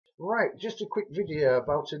Right, just a quick video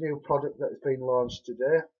about a new product that has been launched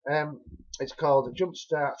today. It's called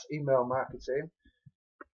Jumpstart Email Marketing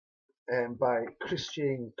by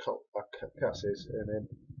Christine Cassis and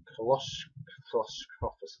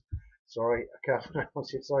Koloskopoulos. Sorry, I can't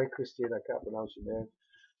pronounce it. Sorry, Christine, I can't pronounce your name.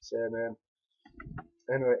 Surname.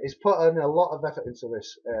 Anyway, he's put in a lot of effort into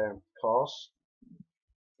this course.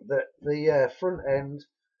 The front end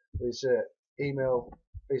is email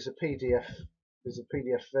is a PDF. Is a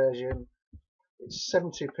PDF version. It's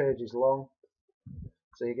 70 pages long,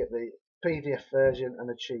 so you get the PDF version and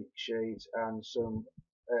a cheat sheet and some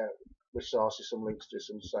resources, some links to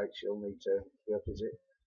some sites you'll need to go visit.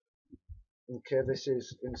 Okay, this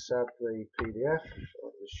is inside the PDF.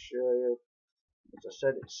 I'll just show you. As I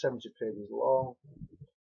said, it's 70 pages long.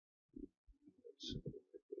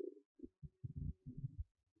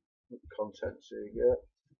 Contents, here you go.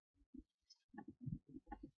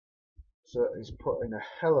 So he's putting a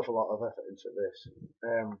hell of a lot of effort into this.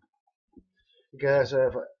 He goes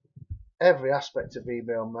over every aspect of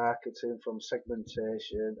email marketing, from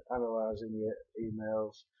segmentation, analysing your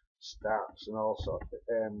emails, stats and all sorts,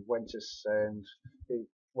 when to send,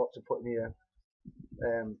 what to put in your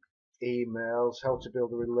emails, how to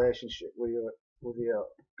build a relationship with your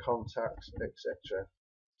contacts, etc.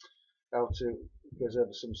 How to goes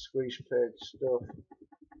over some squeeze page stuff.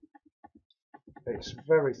 It's a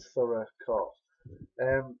very thorough course.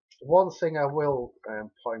 One thing I will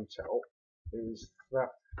point out is that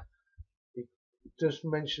he does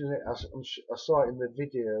mention it, as I saw it in the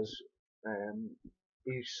videos.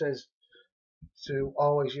 He says to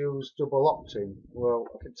always use double opt-in. Well,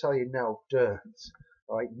 I can tell you now, don't.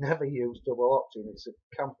 Right, never use double opt-in. It's a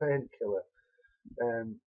campaign killer.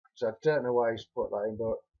 So I don't know why he's put that in,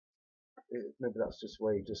 but maybe that's just the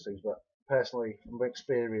way he does things. But personally, from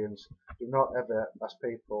experience, do not ever ask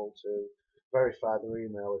people to verify their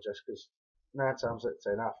email address, because 9 times out of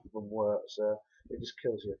 10, half of them work. So it just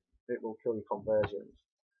kills you. It will kill your conversions.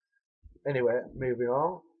 Anyway, moving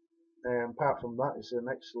on. Apart from that, it's an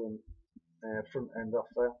excellent front end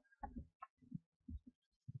offer.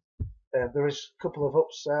 There is a couple of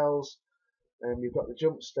upsells. You've got the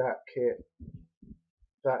Jumpstart kit.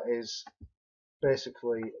 That is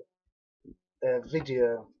basically a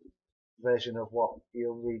video version of what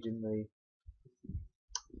you'll read in the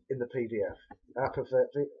PDF. I prefer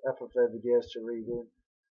videos to reading,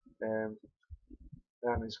 and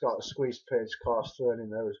it's got a squeeze page course thrown in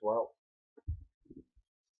there as well.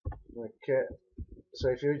 Okay, so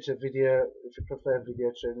if you're into video, if you prefer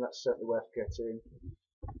video training, that's certainly worth getting.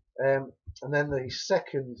 And then the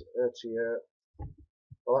second tier,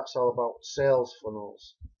 well, that's all about sales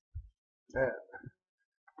funnels.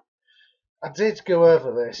 I did go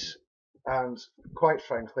over this, and quite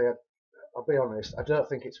frankly, I'll be honest, I don't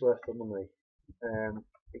think it's worth the money.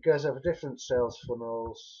 It goes over different sales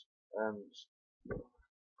funnels, and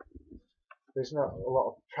there's not a lot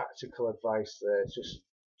of practical advice there. It's just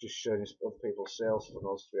showing other people's sales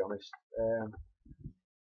funnels, to be honest.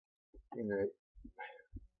 You know,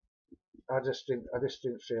 I just didn't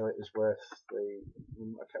feel it was worth I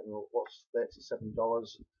can't remember what's $37.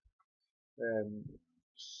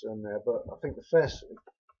 But I think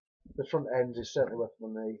the front end is certainly worth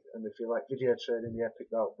money, and if you like video training, yeah, pick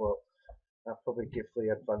that up. But I'll probably give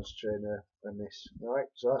the advanced trainer a miss. Alright,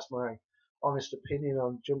 so that's my honest opinion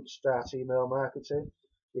on Jumpstart email marketing.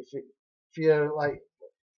 If you're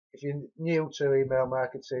new to email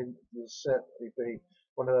marketing, you'll certainly be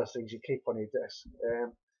one of those things you keep on your desk.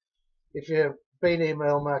 If you've been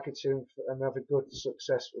email marketing and have a good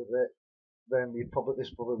success with it, then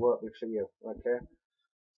this probably won't be for you. Okay,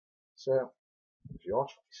 so it's your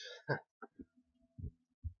choice.